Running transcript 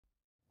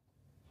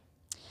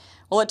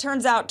Well, it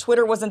turns out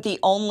Twitter wasn't the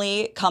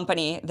only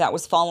company that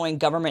was following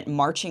government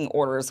marching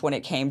orders when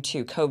it came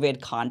to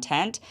COVID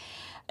content.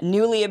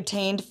 Newly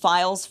obtained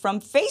files from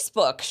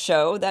Facebook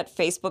show that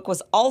Facebook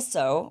was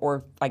also,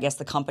 or I guess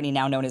the company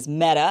now known as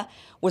Meta,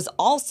 was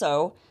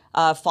also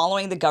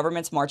following the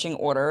government's marching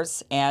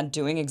orders and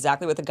doing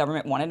exactly what the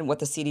government wanted and what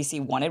the CDC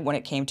wanted when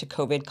it came to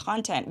COVID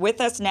content. With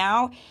us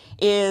now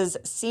is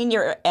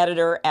senior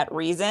editor at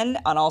Reason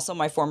and also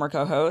my former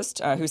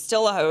co-host, who's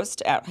still a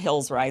host at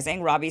Hills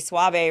Rising, Robbie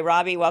Suave.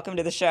 Robbie, welcome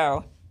to the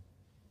show.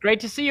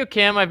 Great to see you,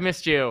 Kim. I've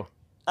missed you.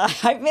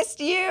 I've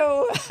missed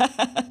you.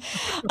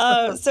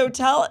 So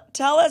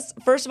tell us,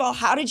 first of all,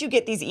 how did you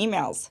get these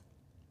emails,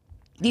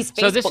 these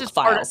Facebook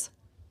files?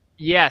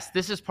 Yes,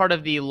 this is part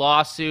of the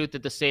lawsuit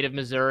that the state of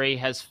Missouri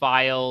has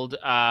filed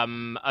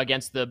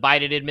against the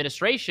Biden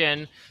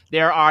administration.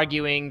 They're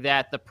arguing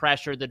that the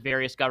pressure that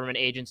various government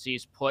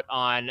agencies put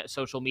on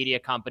social media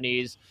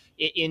companies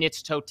in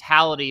its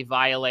totality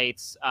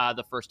violates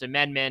the First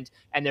Amendment.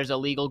 And there's a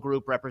legal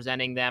group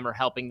representing them or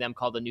helping them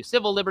called the New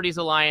Civil Liberties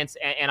Alliance.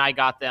 And I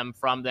got them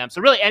from them.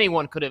 So really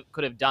anyone could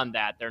have done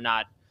that. They're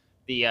not.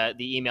 The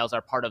emails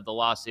are part of the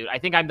lawsuit. I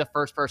think I'm the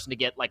first person to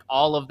get like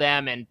all of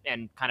them and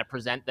kind of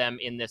present them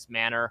in this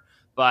manner.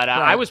 But right.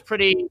 I was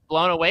pretty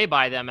blown away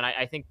by them, and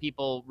I think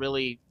people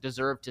really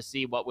deserve to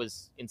see what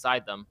was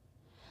inside them.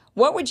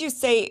 What would you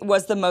say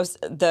was the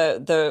most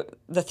the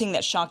thing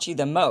that shocked you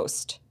the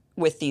most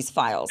with these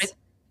files?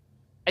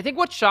 I think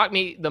what shocked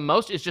me the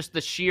most is just the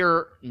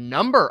sheer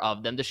number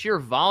of them, the sheer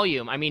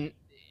volume. I mean,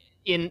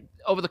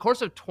 over the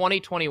course of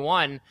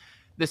 2021.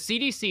 The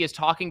CDC is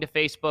talking to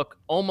Facebook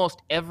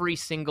almost every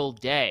single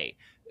day.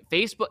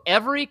 Facebook,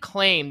 every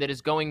claim that is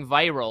going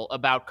viral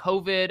about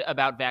COVID,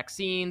 about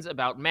vaccines,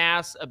 about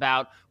masks,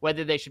 about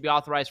whether they should be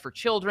authorized for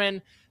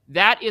children,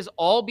 that is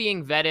all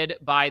being vetted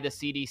by the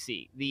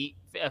CDC. The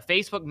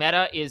Facebook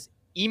Meta is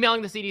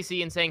emailing the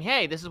CDC and saying,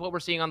 hey, this is what we're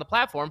seeing on the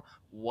platform.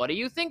 What do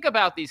you think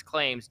about these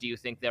claims? Do you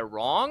think they're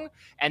wrong?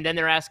 And then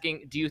they're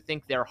asking, do you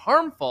think they're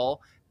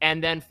harmful?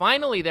 And then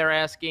finally, they're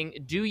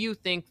asking, do you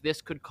think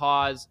this could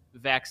cause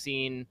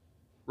vaccine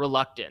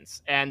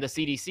reluctance? And the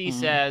CDC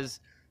says,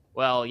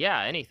 well,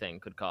 yeah,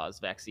 anything could cause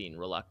vaccine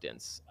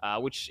reluctance,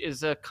 which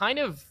is a kind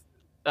of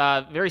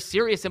very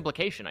serious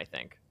implication, I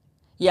think.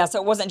 Yeah,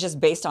 so it wasn't just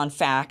based on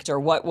fact or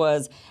what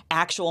was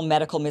actual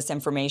medical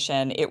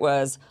misinformation. It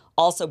was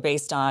also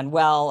based on,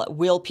 well,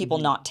 will people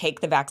not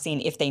take the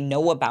vaccine if they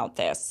know about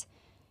this?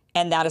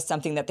 And that is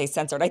something that they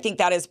censored. I think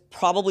that is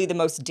probably the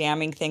most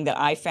damning thing that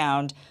I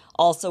found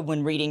also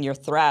when reading your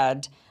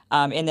thread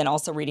and then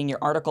also reading your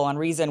article on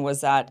Reason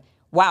was that,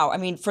 wow, I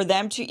mean, for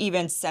them to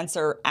even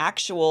censor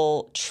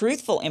actual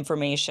truthful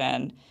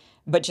information,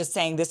 but just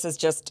saying this is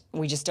just,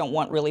 we just don't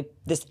want really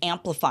this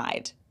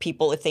amplified.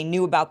 People, if they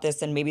knew about this,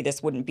 then maybe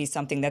this wouldn't be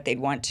something that they'd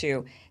want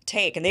to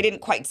take. And they didn't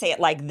quite say it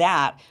like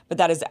that, but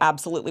that is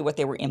absolutely what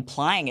they were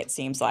implying, it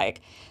seems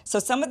like. So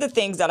some of the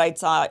things that I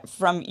saw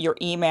from your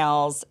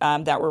emails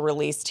that were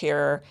released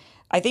here,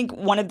 I think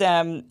one of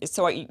them,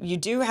 so you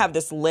do have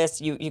this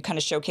list, you kind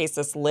of showcase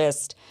this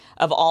list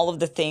of all of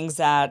the things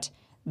that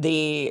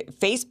the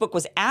Facebook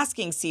was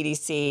asking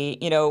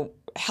CDC,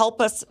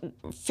 help us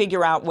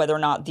figure out whether or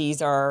not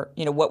these are,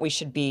 what we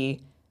should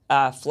be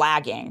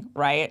flagging,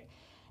 right?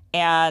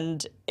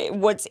 And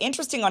what's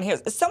interesting on here,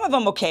 some of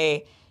them,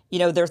 okay,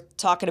 they're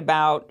talking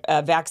about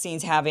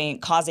vaccines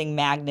causing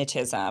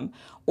magnetism,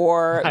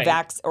 or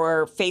right.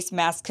 or face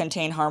masks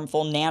contain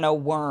harmful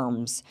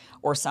nanoworms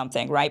or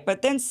something, right?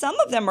 But then some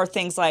of them are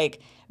things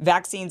like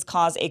vaccines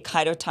cause a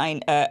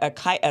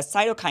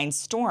cytokine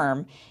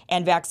storm,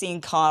 and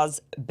vaccine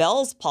cause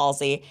Bell's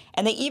palsy,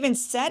 and they even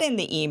said in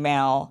the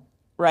email,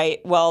 right,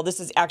 well, this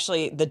is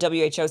actually, the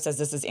WHO says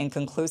this is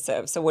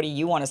inconclusive. So what do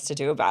you want us to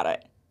do about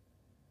it?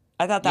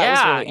 I thought that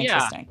was really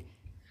interesting.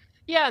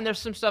 Yeah, and there's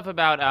some stuff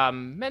about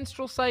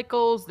menstrual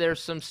cycles.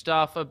 There's some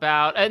stuff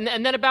about, and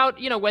then about,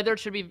 whether it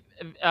should be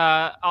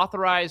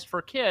authorized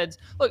for kids.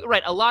 Look,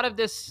 right, a lot of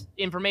this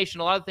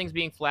information, a lot of things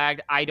being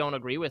flagged, I don't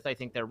agree with. I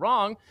think they're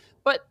wrong.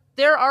 But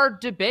there are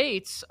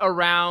debates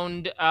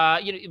around,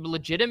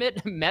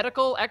 legitimate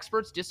medical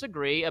experts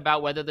disagree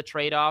about whether the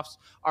trade-offs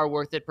are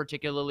worth it,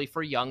 particularly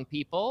for young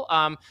people.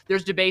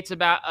 There's debates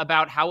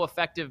about how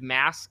effective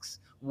masks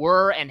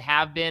were and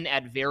have been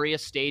at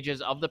various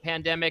stages of the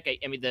pandemic.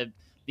 I mean,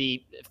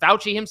 the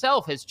Fauci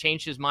himself has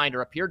changed his mind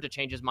or appeared to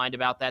change his mind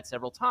about that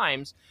several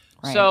times.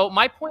 Right. So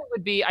my point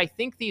would be, I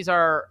think these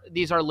are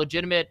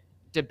legitimate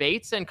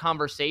debates and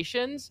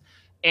conversations,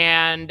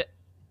 and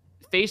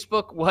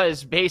Facebook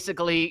was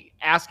basically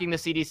asking the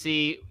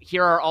CDC,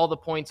 here are all the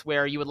points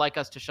where you would like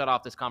us to shut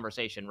off this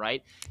conversation,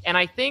 right? And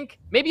I think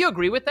maybe you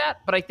agree with that,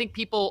 but I think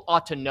people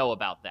ought to know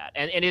about that.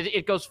 And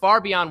it goes far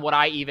beyond what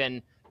I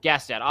even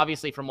guessed at.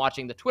 Obviously, from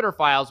watching the Twitter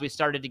files, we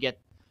started to get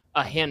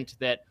a hint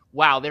that,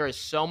 wow, there is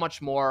so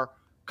much more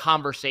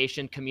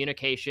conversation,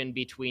 communication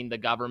between the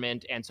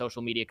government and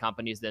social media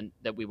companies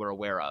that we were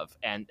aware of.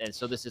 And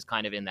so this is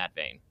kind of in that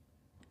vein.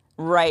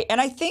 Right. And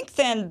I think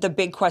then the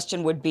big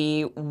question would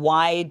be,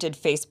 why did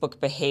Facebook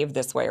behave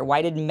this way? Or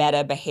why did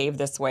Meta behave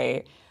this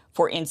way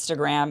for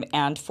Instagram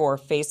and for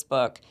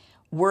Facebook.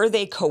 Were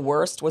they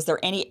coerced? Was there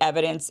any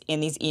evidence in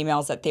these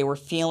emails that they were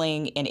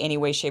feeling in any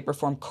way, shape, or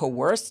form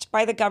coerced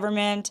by the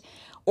government?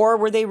 Or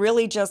were they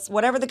really just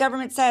whatever the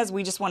government says,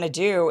 we just want to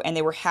do, and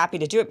they were happy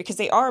to do it because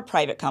they are a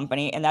private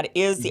company, and that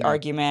is the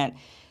argument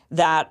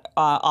that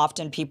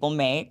often people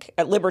make.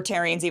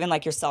 Libertarians, even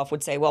like yourself,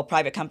 would say, well,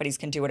 private companies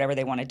can do whatever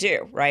they want to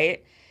do,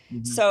 right?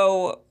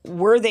 So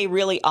were they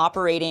really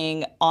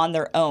operating on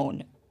their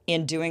own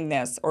in doing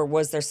this, or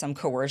was there some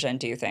coercion,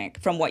 do you think,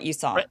 from what you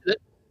saw? Right.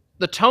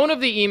 The tone of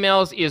the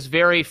emails is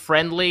very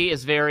friendly,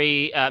 is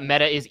very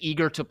Meta is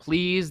eager to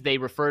please. They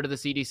refer to the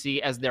CDC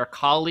as their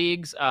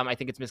colleagues. I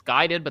think it's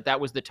misguided, but that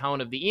was the tone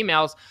of the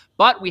emails.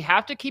 But we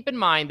have to keep in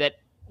mind that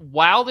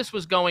while this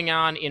was going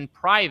on in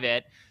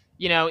private,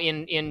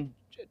 in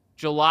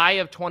July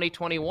of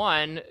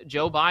 2021,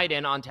 Joe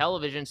Biden on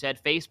television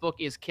said Facebook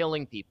is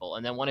killing people.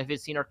 And then one of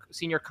his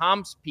senior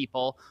comms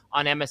people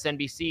on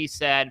MSNBC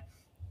said,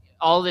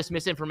 all this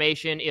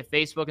misinformation, if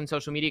Facebook and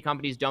social media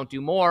companies don't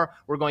do more,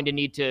 we're going to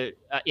need to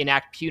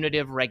enact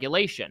punitive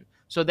regulation.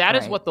 So that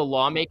is what the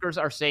lawmakers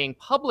are saying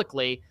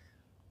publicly.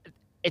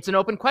 It's an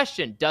open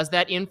question. Does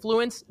that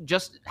influence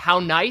just how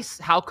nice,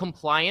 how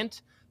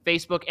compliant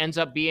Facebook ends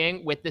up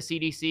being with the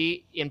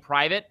CDC in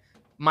private?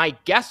 My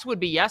guess would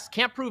be yes.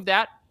 Can't prove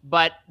that,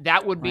 but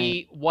that would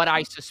be what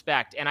I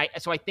suspect. And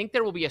so I think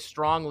there will be a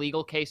strong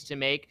legal case to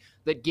make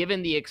that,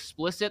 given the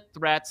explicit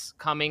threats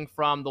coming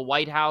from the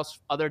White House,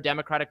 other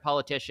Democratic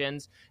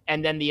politicians,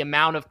 and then the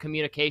amount of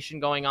communication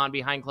going on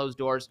behind closed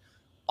doors,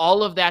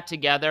 all of that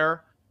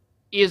together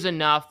is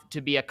enough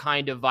to be a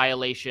kind of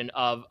violation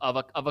of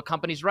a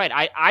company's right.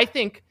 I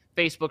think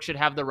Facebook should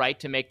have the right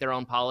to make their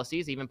own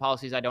policies, even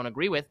policies I don't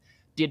agree with.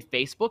 Did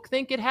Facebook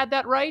think it had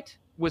that right?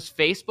 Was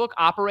Facebook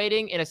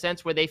operating in a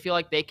sense where they feel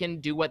like they can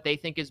do what they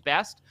think is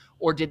best?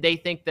 Or did they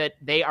think that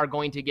they are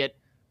going to get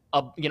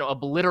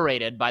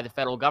obliterated by the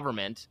federal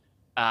government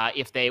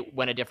if they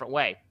went a different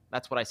way?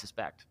 That's what I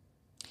suspect.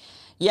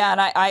 Yeah,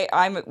 and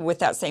I'm with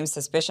that same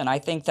suspicion. I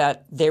think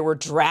that they were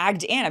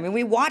dragged in. I mean,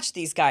 we watched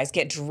these guys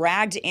get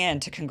dragged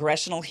into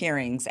congressional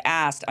hearings,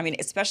 asked. I mean,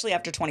 especially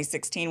after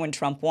 2016 when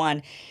Trump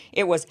won,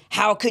 it was,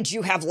 how could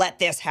you have let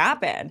this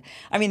happen?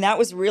 I mean, that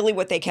was really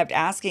what they kept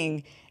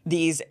asking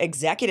these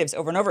executives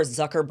over and over.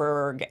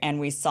 Zuckerberg,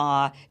 and we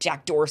saw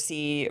Jack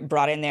Dorsey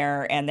brought in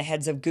there, and the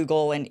heads of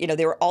Google, and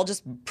they were all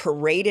just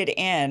paraded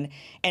in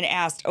and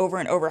asked over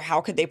and over, how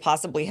could they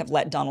possibly have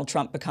let Donald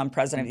Trump become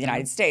president of the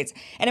United States?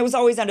 And it was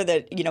always under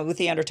the, with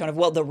the undertone of,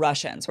 well, the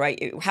Russians,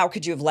 right? How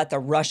could you have let the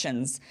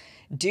Russians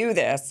do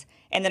this?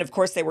 And then, of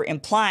course, they were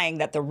implying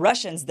that the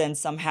Russians then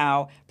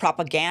somehow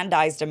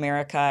propagandized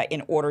America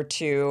in order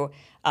to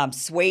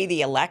sway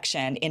the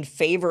election in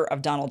favor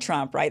of Donald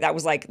Trump, right? That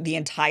was like the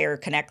entire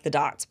connect the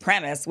dots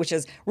premise, which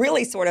is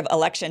really sort of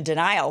election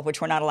denial,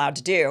 which we're not allowed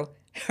to do,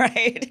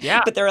 right?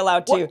 Yeah. But they're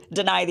allowed to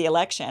deny the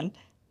election.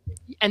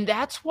 And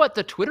that's what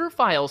the Twitter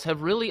files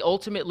have really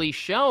ultimately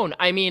shown.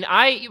 I mean,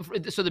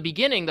 so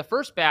the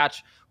first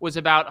batch was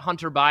about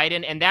Hunter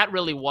Biden, and that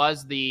really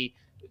was the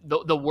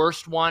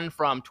worst one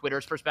from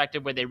Twitter's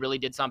perspective, where they really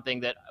did something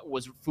that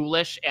was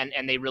foolish,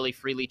 and they really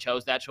freely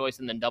chose that choice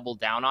and then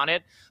doubled down on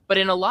it. But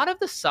in a lot of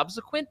the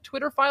subsequent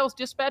Twitter files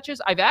dispatches,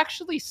 I've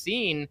actually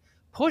seen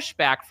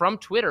pushback from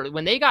Twitter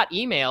when they got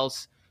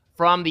emails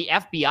from the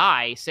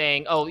FBI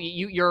saying, "Oh,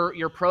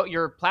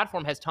 your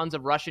platform has tons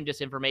of Russian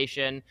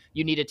disinformation.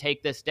 You need to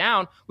take this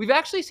down." We've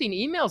actually seen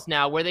emails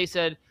now where they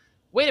said,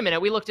 wait a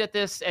minute, we looked at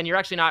this and you're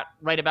actually not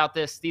right about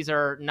this. These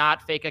are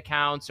not fake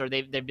accounts, or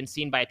they've been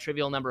seen by a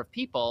trivial number of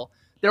people.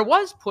 There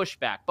was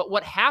pushback, but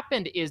what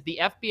happened is the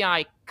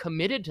FBI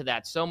committed to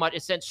that so much.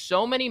 It sent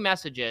so many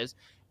messages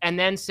and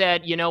then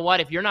said, you know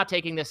what, if you're not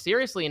taking this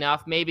seriously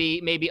enough,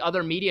 maybe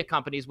other media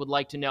companies would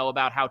like to know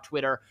about how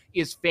Twitter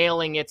is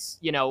failing its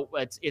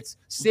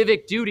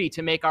civic duty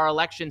to make our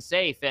election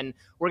safe. And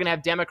we're going to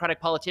have Democratic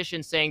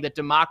politicians saying that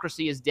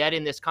democracy is dead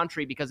in this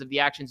country because of the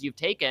actions you've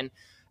taken.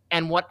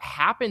 And what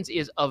happens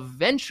is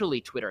eventually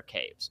Twitter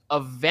caves.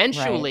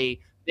 Eventually,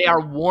 they are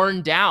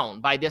worn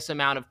down by this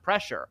amount of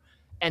pressure.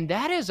 And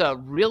that is a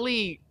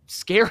really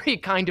scary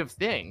kind of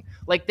thing.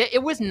 Like,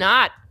 it was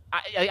not,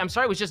 I'm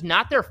sorry, it was just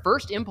not their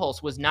first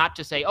impulse was not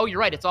to say, oh, you're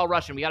right, it's all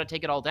Russian, we got to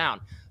take it all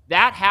down.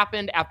 That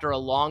happened after a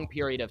long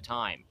period of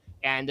time.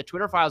 And the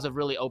Twitter files have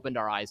really opened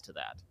our eyes to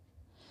that.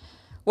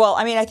 Well,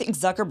 I mean, I think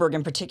Zuckerberg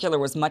in particular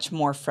was much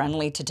more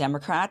friendly to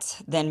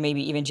Democrats than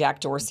maybe even Jack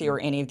Dorsey or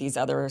any of these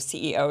other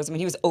CEOs. I mean,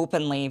 he was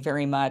openly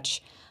very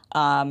much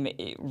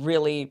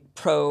really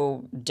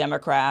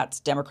pro-Democrats,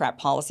 Democrat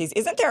policies.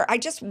 Isn't there,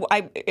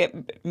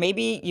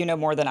 maybe you know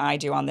more than I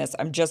do on this.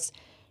 I'm just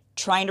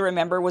trying to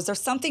remember, was there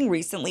something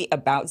recently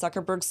about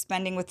Zuckerberg's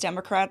spending with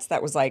Democrats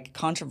that was like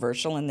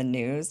controversial in the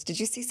news? Did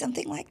you see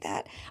something like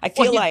that? I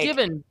feel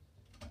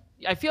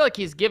like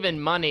he's given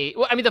money.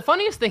 Well, I mean, the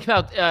funniest thing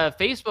about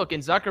Facebook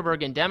and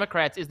Zuckerberg and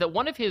Democrats is that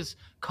one of his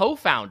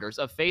co-founders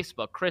of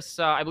Facebook,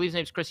 I believe his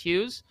name's Chris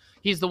Hughes,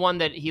 he's the one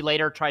that he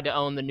later tried to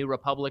own the New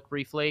Republic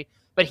briefly,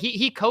 but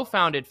he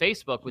co-founded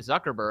Facebook with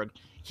Zuckerberg.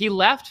 He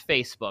left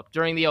Facebook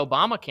during the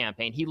Obama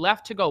campaign. He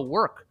left to go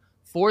work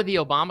for the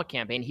Obama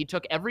campaign. He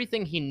took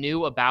everything he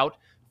knew about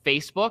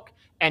Facebook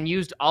and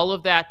used all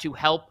of that to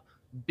help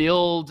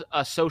build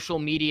a social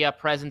media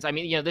presence. I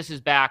mean, this is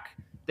back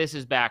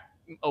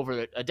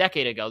over a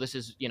decade ago. This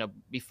is,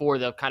 before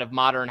the kind of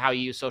modern how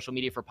you use social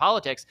media for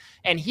politics.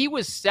 And he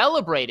was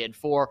celebrated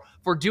for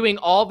doing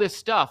all this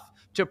stuff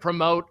to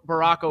promote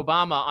Barack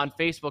Obama on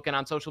Facebook and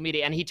on social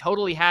media. And he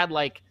totally had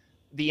like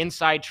the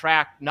inside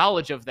track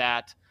knowledge of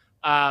that.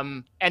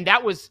 And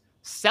that was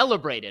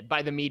celebrated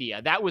by the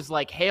media. That was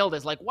like hailed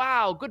as like,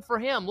 wow, good for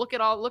him. Look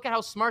at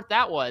how smart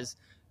that was.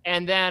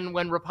 And then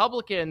when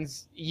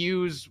Republicans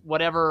use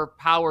whatever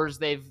powers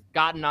they've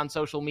gotten on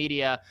social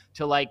media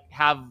to like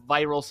have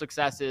viral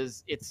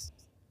successes, it's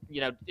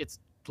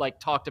like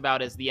talked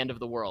about as the end of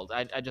the world.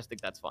 I just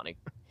think that's funny.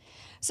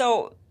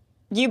 So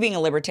you being a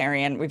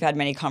libertarian, we've had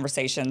many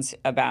conversations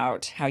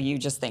about how you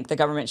just think the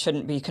government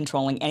shouldn't be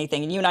controlling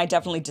anything. And you and I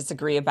definitely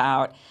disagree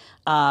about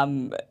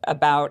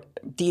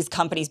these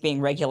companies being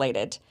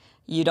regulated.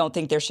 You don't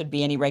think there should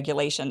be any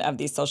regulation of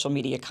these social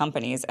media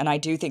companies. And I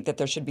do think that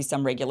there should be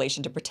some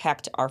regulation to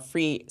protect our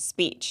free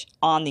speech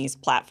on these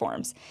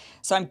platforms.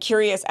 So I'm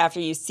curious, after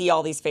you see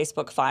all these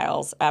Facebook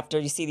files, after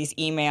you see these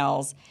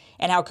emails,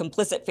 and how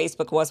complicit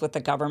Facebook was with the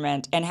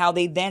government and how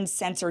they then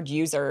censored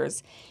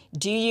users,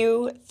 do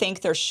you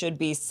think there should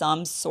be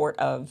some sort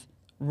of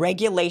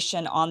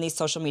regulation on these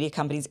social media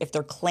companies if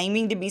they're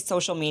claiming to be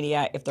social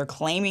media, if they're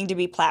claiming to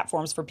be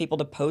platforms for people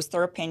to post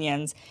their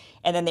opinions,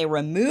 and then they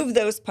remove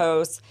those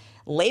posts,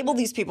 label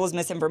these people as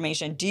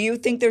misinformation? Do you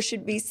think there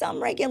should be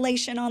some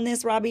regulation on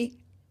this, Robbie?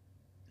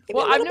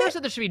 Well, I've never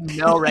said there should be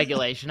no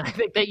regulation. I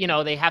think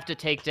that, they have to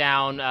take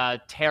down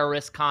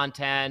terrorist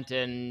content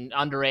and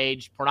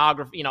underage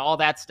pornography, all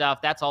that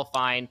stuff. That's all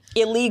fine.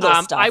 Illegal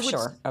stuff,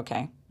 sure.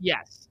 Okay.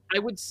 Yes. I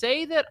would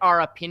say that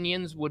our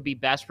opinions would be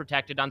best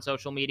protected on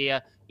social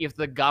media if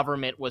the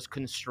government was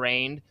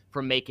constrained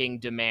from making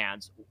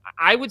demands.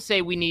 I would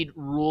say we need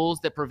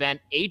rules that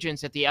prevent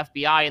agents at the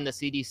FBI and the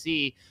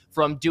CDC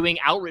from doing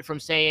outreach,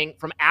 from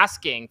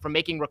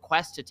making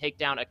requests to take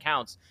down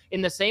accounts.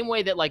 In the same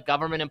way that like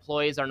government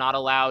employees are not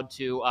allowed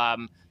to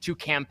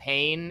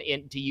campaign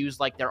to use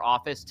like their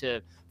office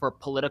for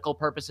political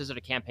purposes or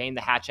to campaign.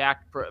 The Hatch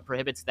Act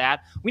prohibits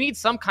that. We need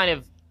some kind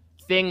of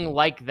thing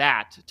like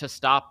that to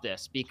stop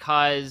this,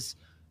 because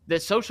the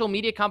social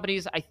media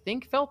companies, I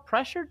think, felt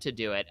pressured to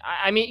do it.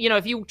 I mean,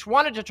 if you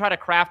wanted to try to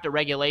craft a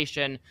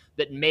regulation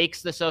that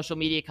makes the social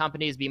media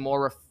companies be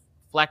more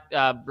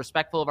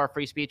respectful of our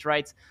free speech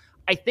rights,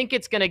 I think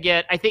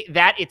I think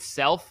that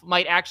itself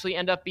might actually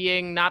end up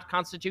being not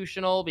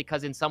constitutional,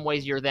 because in some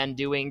ways you're then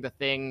doing the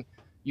thing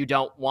you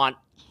don't want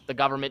the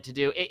government to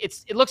do.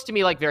 It looks to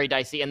me like very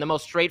dicey, and the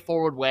most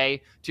straightforward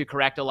way to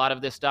correct a lot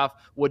of this stuff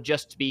would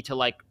just be to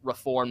like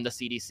reform the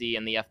CDC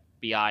and the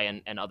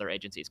FBI and other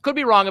agencies. Could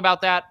be wrong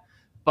about that,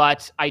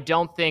 but I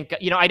don't think,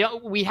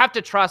 we have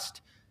to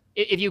trust,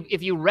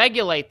 if you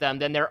regulate them,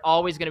 then they're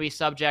always going to be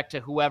subject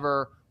to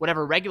whatever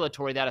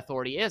regulatory that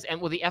authority is.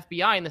 And the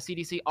FBI and the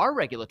CDC are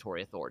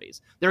regulatory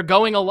authorities. They're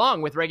going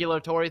along with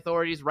regulatory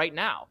authorities right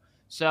now.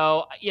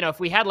 So, if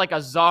we had like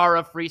a czar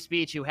of free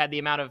speech who had the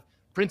amount of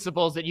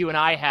principles that you and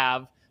I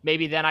have,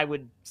 maybe then I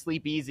would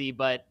sleep easy.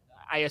 But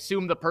I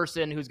assume the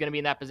person who's going to be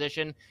in that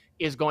position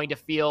is going to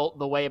feel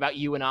the way about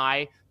you and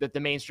I that the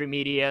mainstream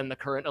media and the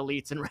current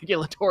elites and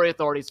regulatory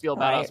authorities feel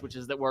about us, which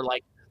is that we're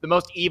like the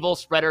most evil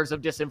spreaders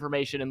of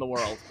disinformation in the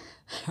world.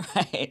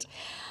 Right.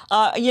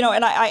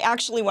 And I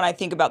actually, when I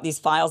think about these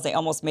files, they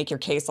almost make your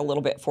case a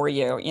little bit for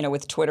you,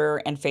 with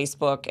Twitter and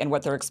Facebook, and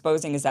what they're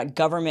exposing is that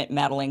government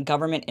meddling,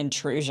 government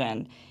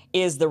intrusion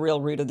is the real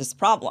root of this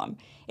problem.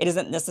 It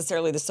isn't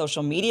necessarily the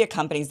social media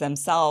companies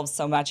themselves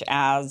so much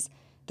as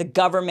the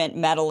government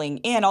meddling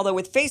in. Although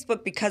with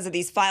Facebook, because of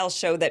these files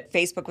show that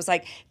Facebook was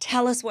like,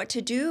 tell us what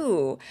to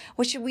do.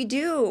 What should we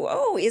do?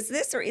 Oh, is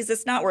this or is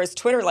this not? Whereas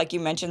Twitter, like you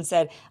mentioned,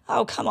 said,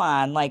 oh, come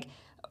on, like,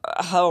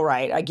 oh,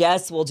 right, I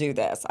guess we'll do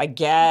this. I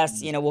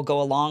guess, we'll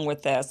go along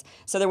with this.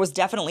 So there was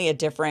definitely a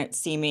different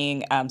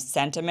seeming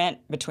sentiment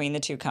between the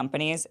two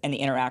companies and the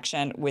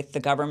interaction with the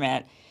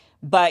government.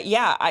 But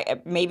yeah,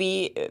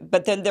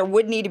 but then there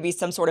would need to be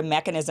some sort of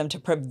mechanism to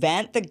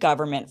prevent the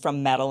government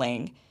from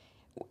meddling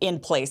in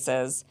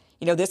places.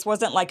 This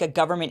wasn't like a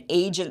government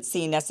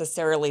agency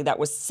necessarily that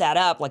was set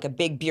up, like a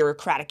big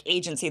bureaucratic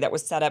agency that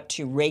was set up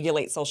to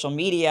regulate social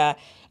media,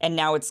 and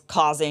now it's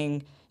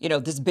causing,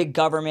 this big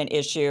government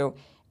issue.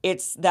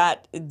 It's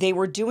that they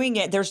were doing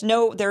it. There's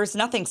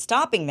nothing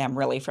stopping them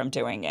really from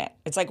doing it.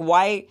 It's like,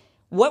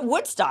 what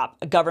would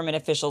stop government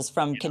officials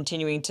from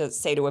continuing to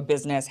say to a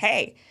business,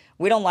 hey,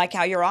 we don't like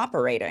how you're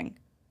operating.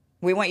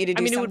 We want you to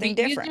do something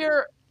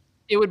different.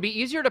 It would be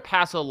easier to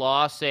pass a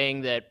law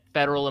saying that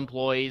federal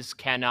employees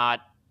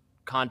cannot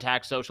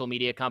contact social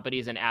media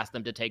companies and ask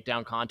them to take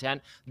down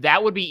content.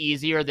 That would be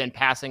easier than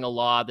passing a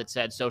law that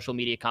said social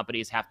media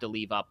companies have to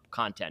leave up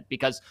content,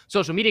 because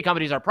social media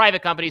companies are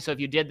private companies. So if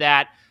you did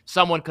that,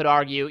 someone could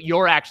argue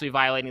you're actually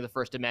violating the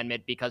First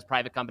Amendment, because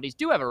private companies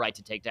do have a right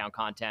to take down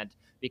content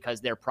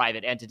because they're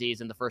private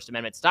entities, and the First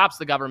Amendment stops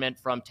the government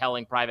from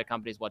telling private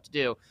companies what to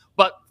do.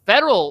 But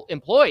federal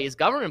employees,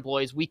 government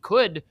employees, we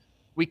could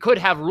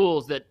have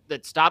rules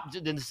that stop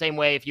in the same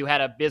way. If you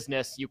had a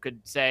business, you could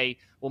say,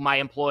 well, my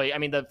employee, I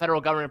mean, the federal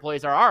government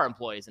employees are our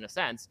employees in a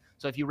sense.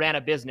 So if you ran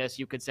a business,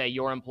 you could say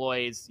your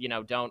employees,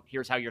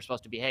 here's how you're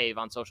supposed to behave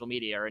on social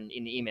media or in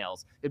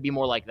emails. It'd be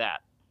more like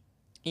that.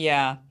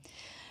 Yeah.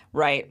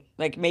 Right.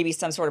 Like maybe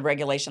some sort of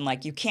regulation,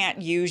 like you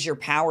can't use your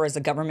power as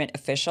a government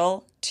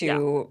official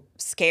to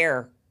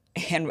scare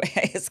and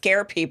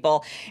scare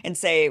people and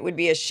say it would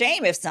be a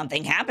shame if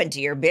something happened to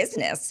your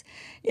business,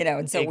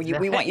 and so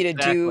we want you to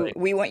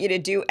Exactly.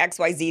 do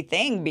XYZ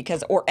thing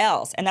because or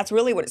else. And that's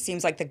really what it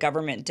seems like the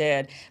government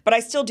did. But I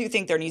still do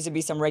think there needs to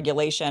be some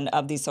regulation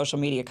of these social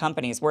media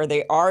companies where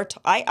they are.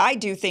 I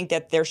do think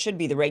that there should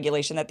be the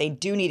regulation that they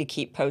do need to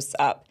keep posts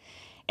up.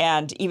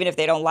 And even if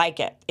they don't like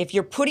it, if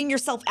you're putting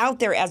yourself out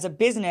there as a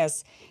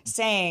business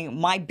saying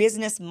my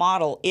business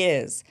model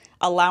is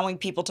allowing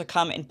people to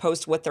come and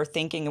post what they're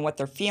thinking and what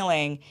they're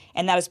feeling,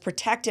 and that is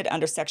protected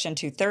under Section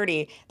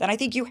 230, then I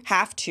think you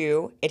have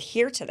to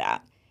adhere to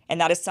that.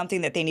 And that is something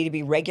that they need to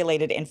be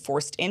regulated and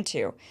forced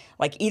into.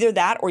 Like either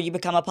that or you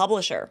become a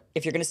publisher.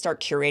 If you're going to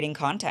start curating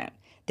content,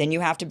 then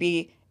you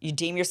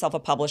deem yourself a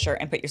publisher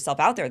and put yourself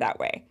out there that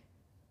way.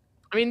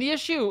 I mean, the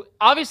issue,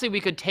 obviously, we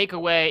could take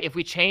away if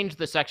we change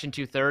the Section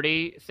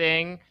 230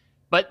 thing,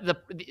 but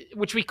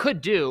which we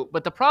could do.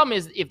 But the problem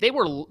is, if they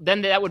were,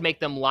 then that would make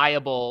them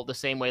liable the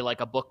same way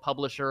like a book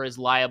publisher is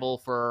liable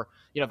for,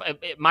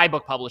 if my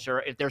book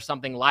publisher, if there's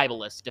something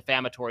libelous,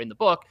 defamatory in the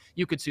book,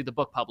 you could sue the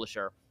book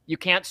publisher. You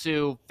can't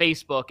sue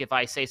Facebook if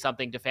I say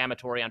something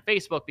defamatory on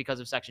Facebook because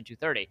of Section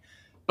 230.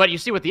 But you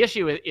see what the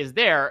issue is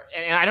there,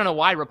 and I don't know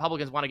why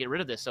Republicans want to get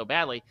rid of this so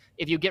badly.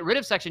 If you get rid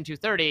of Section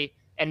 230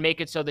 and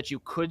make it so that you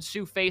could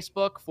sue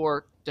Facebook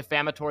for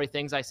defamatory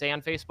things I say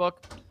on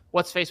Facebook,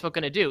 what's Facebook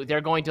going to do?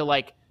 They're going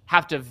to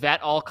have to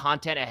vet all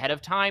content ahead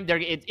of time.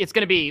 It's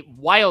going to be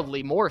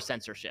wildly more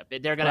censorship.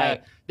 They're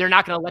not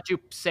going to let you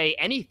say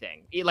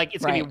anything.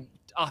 It's going to be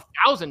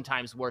 1,000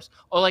 times worse.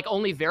 Or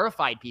only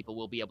verified people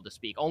will be able to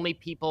speak. Only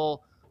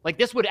people.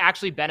 This would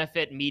actually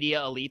benefit media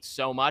elites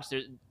so much.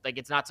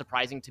 It's not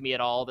surprising to me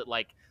at all that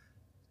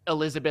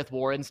Elizabeth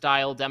Warren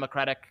style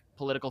Democratic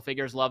political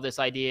figures love this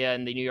idea,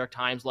 and the New York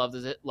Times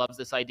loves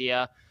this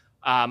idea.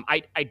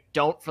 I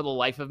don't for the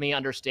life of me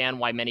understand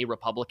why many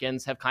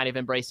Republicans have kind of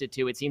embraced it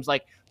too. It seems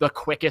like the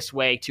quickest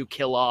way to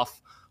kill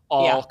off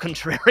all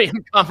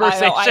contrarian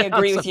conversation. I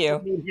agree with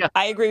you.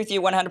 I agree with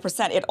you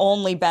 100%. It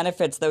only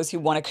benefits those who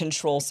want to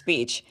control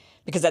speech.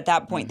 Because at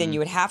that point, then you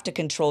would have to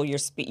control your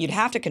speech. You'd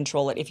have to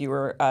control it if you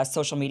were a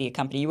social media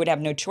company. You would have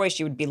no choice.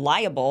 You would be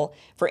liable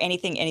for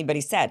anything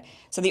anybody said.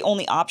 So the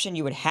only option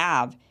you would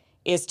have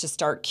is to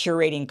start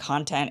curating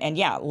content and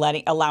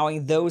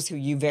allowing those who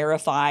you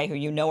verify, who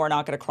you know are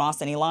not going to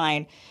cross any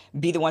line,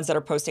 be the ones that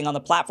are posting on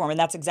the platform. And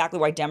that's exactly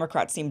why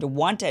Democrats seem to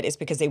want it, is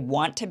because they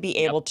want to be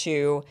able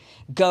to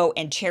go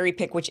and cherry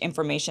pick which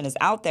information is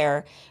out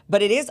there.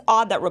 But it is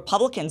odd that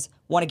Republicans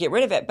want to get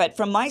rid of it. But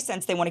from my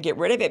sense, they want to get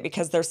rid of it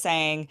because they're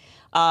saying,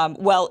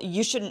 well,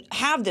 you shouldn't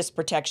have this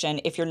protection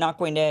if you're not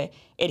going to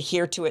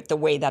adhere to it the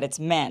way that it's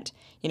meant.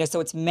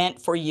 So it's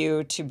meant for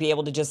you to be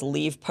able to just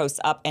leave posts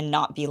up and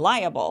not be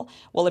liable.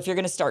 Well, if you're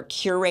going to start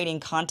curating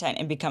content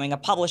and becoming a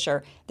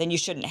publisher, then you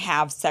shouldn't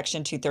have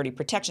Section 230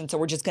 protection. So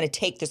we're just going to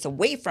take this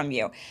away from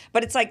you.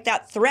 But it's like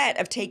that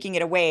threat of taking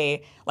it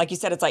away, like you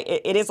said, it's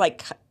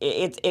like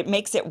it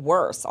makes it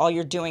worse. All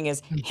you're doing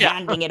is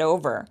handing it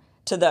over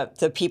to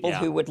the people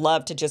who would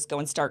love to just go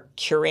and start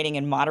curating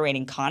and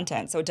moderating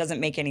content. So it doesn't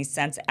make any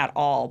sense at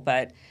all.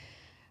 But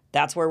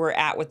that's where we're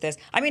at with this.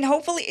 I mean,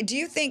 hopefully, do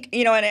you think,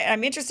 and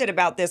I'm interested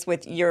about this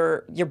with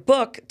your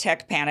book,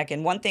 Tech Panic,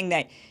 and one thing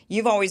that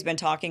you've always been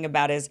talking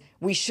about is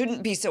we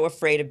shouldn't be so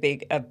afraid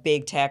of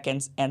big tech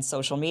and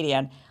social media.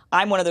 And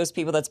I'm one of those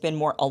people that's been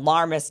more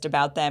alarmist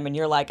about them. And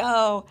you're like,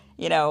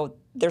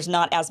 there's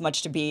not as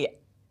much to be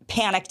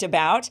panicked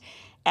about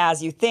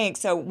as you think.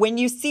 So when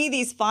you see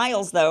these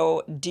files,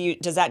 though,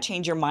 does that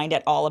change your mind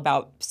at all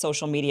about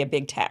social media,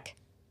 big tech?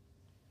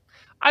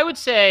 I would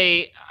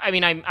say,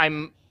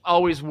 I'm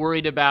always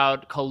worried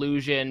about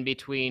collusion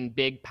between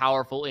big,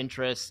 powerful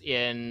interests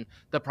in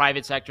the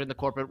private sector, in the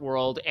corporate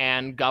world,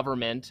 and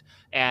government.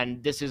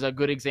 And this is a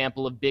good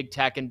example of big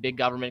tech and big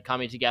government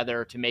coming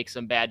together to make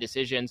some bad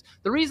decisions.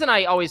 The reason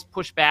I always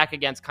push back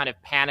against kind of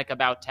panic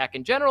about tech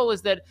in general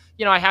is that,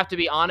 I have to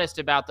be honest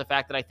about the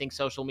fact that I think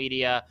social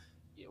media,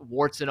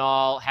 warts and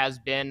all, has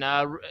been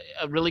a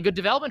really good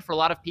development for a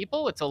lot of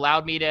people. It's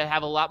allowed me to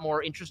have a lot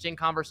more interesting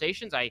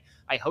conversations. I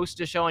host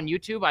a show on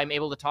YouTube. I'm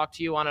able to talk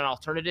to you on an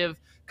alternative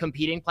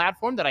competing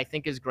platform that I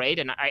think is great.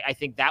 And I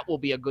think that will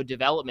be a good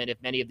development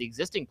if many of the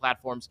existing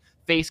platforms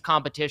face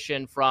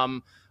competition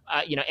from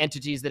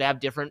entities that have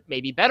different,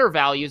 maybe better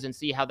values, and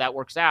see how that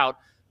works out.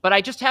 But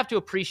I just have to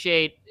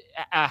appreciate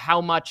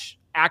how much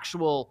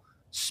actual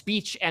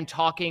speech and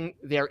talking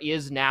there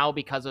is now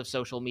because of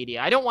social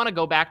media. I don't want to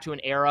go back to an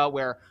era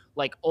where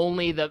like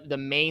only the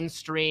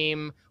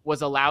mainstream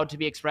was allowed to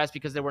be expressed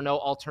because there were no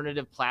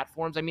alternative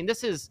platforms. I mean,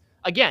 this is,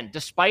 again,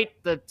 despite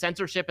the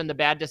censorship and the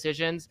bad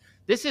decisions,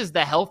 this is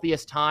the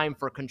healthiest time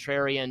for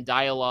contrarian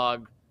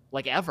dialogue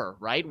like ever,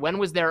 right? When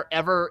was it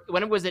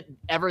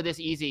ever this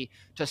easy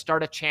to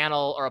start a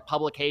channel or a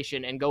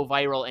publication and go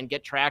viral and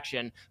get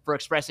traction for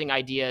expressing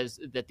ideas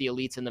that the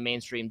elites in the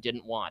mainstream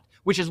didn't want?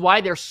 Which is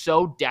why they're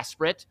so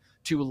desperate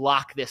to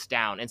lock this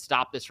down and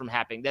stop this from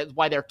happening. That's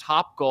why their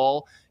top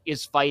goal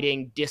is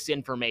fighting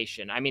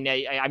disinformation. I mean,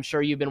 I'm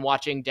sure you've been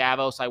watching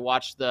Davos. I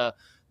watched the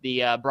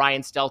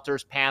Brian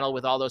Stelter's panel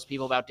with all those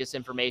people about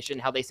disinformation,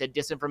 how they said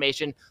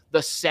disinformation,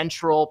 the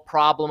central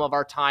problem of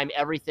our time,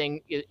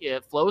 everything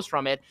it flows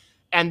from it.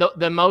 And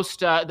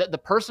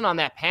the person on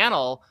that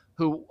panel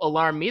who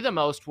alarmed me the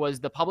most was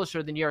the publisher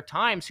of the New York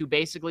Times, who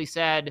basically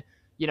said,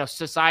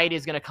 society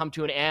is going to come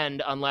to an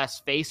end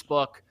unless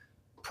Facebook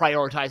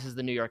prioritizes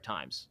the New York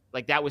Times.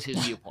 Like, that was his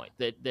viewpoint,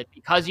 that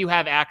because you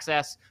have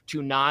access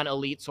to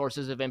non-elite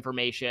sources of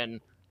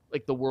information,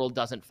 like, the world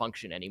doesn't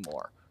function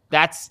anymore.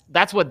 That's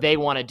what they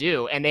want to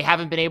do, and they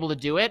haven't been able to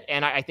do it,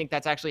 and I think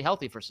that's actually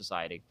healthy for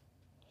society.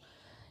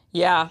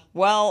 Yeah,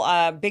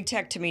 well, big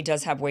tech to me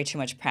does have way too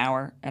much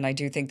power, and I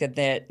do think that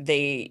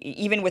they,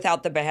 even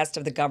without the behest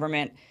of the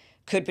government,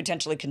 could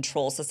potentially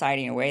control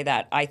society in a way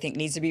that I think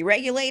needs to be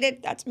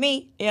regulated. That's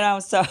me,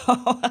 so.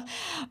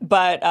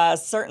 But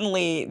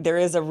certainly there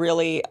is a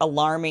really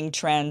alarming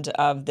trend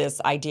of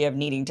this idea of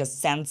needing to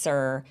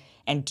censor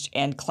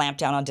and clamp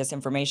down on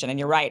disinformation. And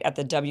you're right, at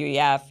the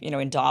WEF,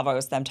 in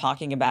Davos, them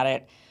talking about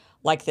it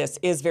like this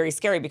is very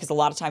scary, because a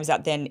lot of times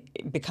that then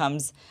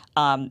becomes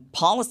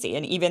policy.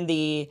 And even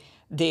the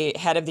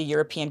head of the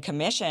European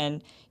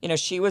Commission,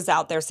 she was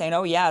out there saying,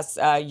 oh, yes,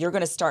 you're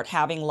going to start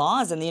having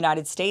laws in the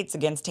United States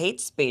against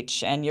hate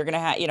speech. And you're going to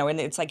have, and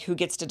it's like, who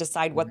gets to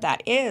decide what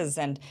that is?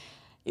 And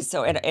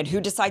so, and who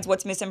decides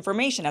what's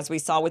misinformation? As we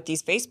saw with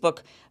these Facebook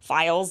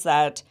files,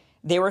 that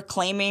they were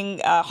claiming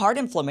heart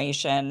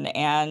inflammation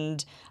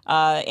and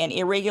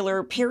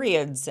irregular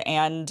periods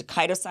and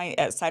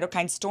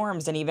cytokine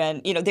storms, and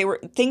even, they were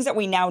things that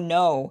we now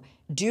know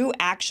do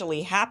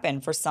actually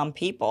happen for some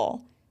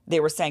people. They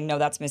were saying, no,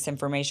 that's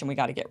misinformation. We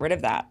got to get rid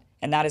of that.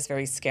 And that is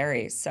very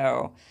scary.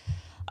 So,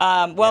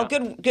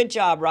 good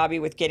job, Robbie,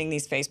 with getting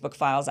these Facebook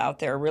files out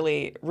there.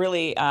 Really,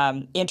 really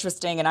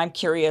interesting. And I'm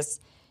curious,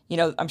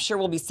 I'm sure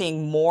we'll be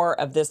seeing more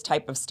of this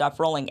type of stuff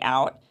rolling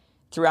out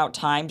throughout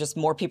time, just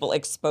more people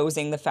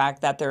exposing the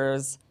fact that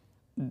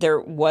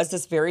there was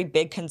this very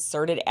big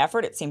concerted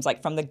effort, it seems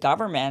like, from the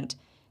government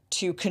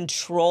to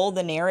control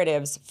the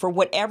narratives for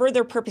whatever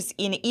their purpose,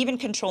 in even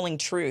controlling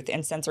truth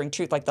and censoring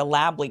truth, like the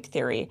lab leak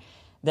theory,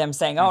 them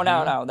saying, oh,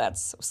 no,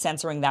 that's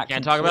censoring that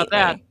Can't completely. Talk about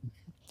that.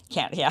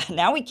 Can't, yeah,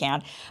 now we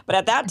can. But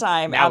at that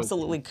time,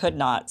 absolutely could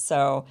not.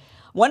 So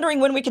wondering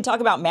when we can talk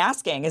about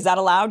masking. Is that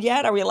allowed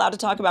yet? Are we allowed to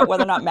talk about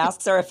whether or not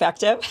masks are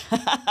effective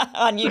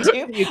on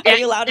YouTube? Are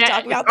you allowed to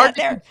talk about that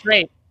there?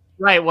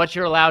 Right, what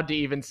you're allowed to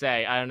even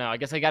say. I don't know. I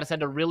guess I got to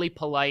send a really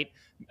polite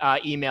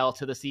email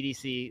to the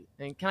CDC.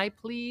 And can I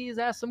please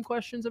ask some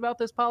questions about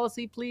this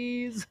policy,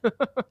 please?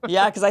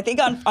 Yeah, because I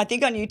think on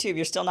YouTube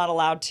you're still not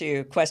allowed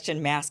to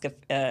question mask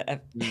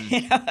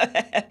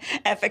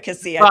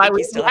efficacy. Well,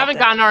 we haven't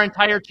gotten our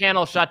entire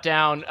channel shut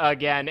down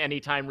again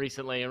anytime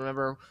recently. And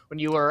remember when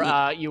you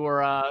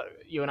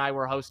and I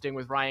were hosting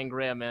with Ryan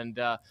Grimm, and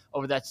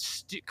over that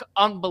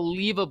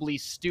unbelievably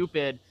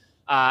stupid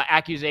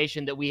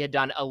accusation that we had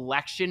done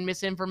election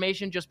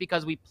misinformation just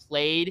because we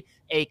played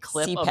a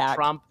clip CPAC. Of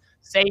Trump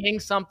saying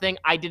something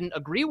I didn't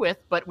agree with,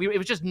 but it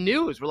was just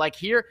news. We're like,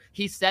 here,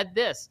 he said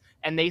this,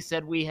 and they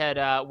said we had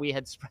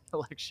spread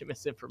election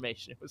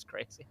misinformation. It was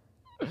crazy.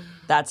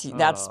 That's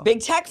big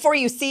tech for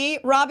you. See,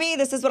 Robbie,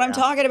 this is what I'm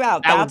talking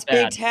about. That's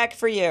big tech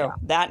for you. Yeah.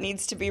 That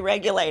needs to be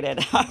regulated.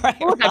 All right,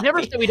 look, I've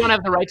never said we don't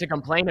have the right to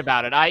complain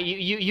about it.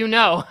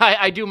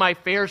 I do my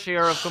fair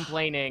share of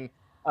complaining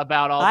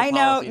about all the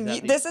policies. I know.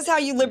 This is how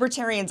you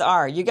libertarians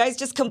are. You guys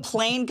just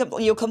complain.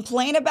 You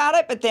complain about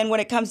it, but then when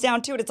it comes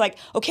down to it, it's like,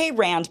 okay,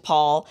 Rand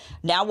Paul,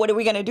 now what are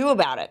we going to do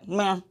about it?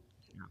 Meh.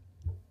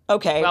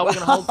 Okay. Well, we're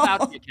going to hold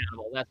Fauci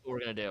accountable. That's what we're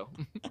going to do.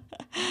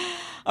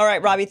 All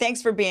right, Robbie,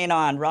 thanks for being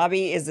on.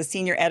 Robbie is the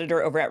senior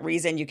editor over at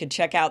Reason. You can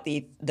check out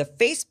the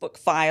Facebook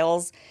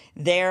files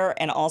there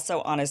and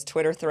also on his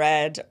Twitter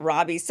thread.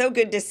 Robbie, so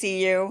good to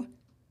see you.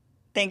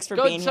 Thanks for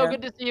being here. So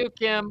good to see you,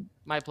 Kim.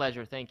 My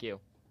pleasure. Thank you.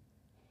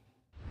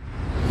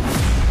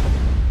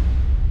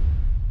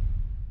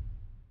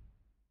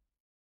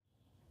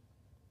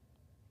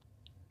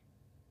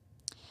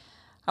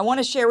 I want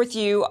to share with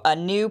you a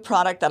new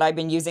product that I've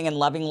been using and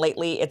loving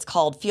lately. It's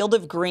called Field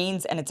of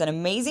Greens, and it's an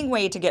amazing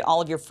way to get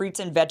all of your fruits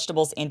and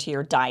vegetables into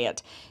your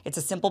diet. It's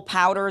a simple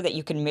powder that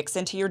you can mix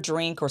into your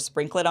drink or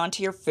sprinkle it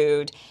onto your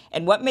food.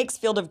 And what makes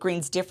Field of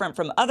Greens different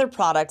from other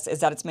products is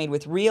that it's made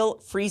with real,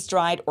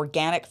 freeze-dried,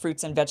 organic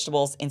fruits and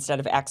vegetables instead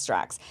of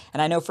extracts.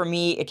 And I know for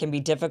me, it can be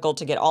difficult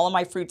to get all of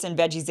my fruits and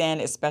veggies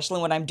in,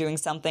 especially when I'm doing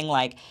something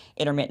like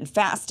intermittent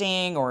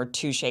fasting or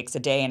 2 shakes a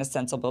day in a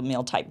sensible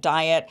meal type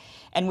diet.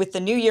 And with the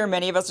new year,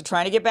 many of us are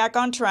trying to get back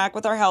on track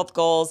with our health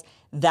goals.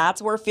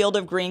 That's where Field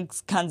of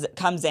Greens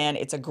comes in.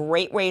 It's a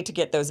great way to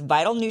get those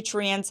vital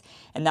nutrients,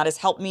 and that has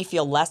helped me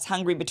feel less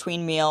hungry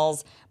between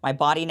meals. My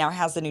body now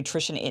has the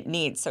nutrition it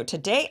needs. So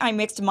today I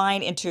mixed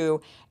mine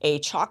into a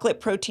chocolate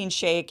protein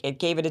shake. It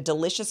gave it a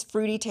delicious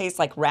fruity taste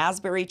like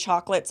raspberry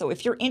chocolate. So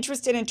if you're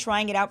interested in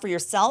trying it out for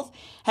yourself,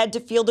 head to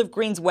Field of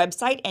Greens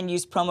website and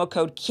use promo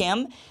code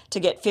KIM to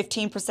get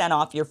 15%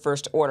 off your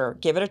first order.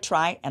 Give it a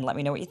try and let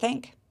me know what you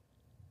think.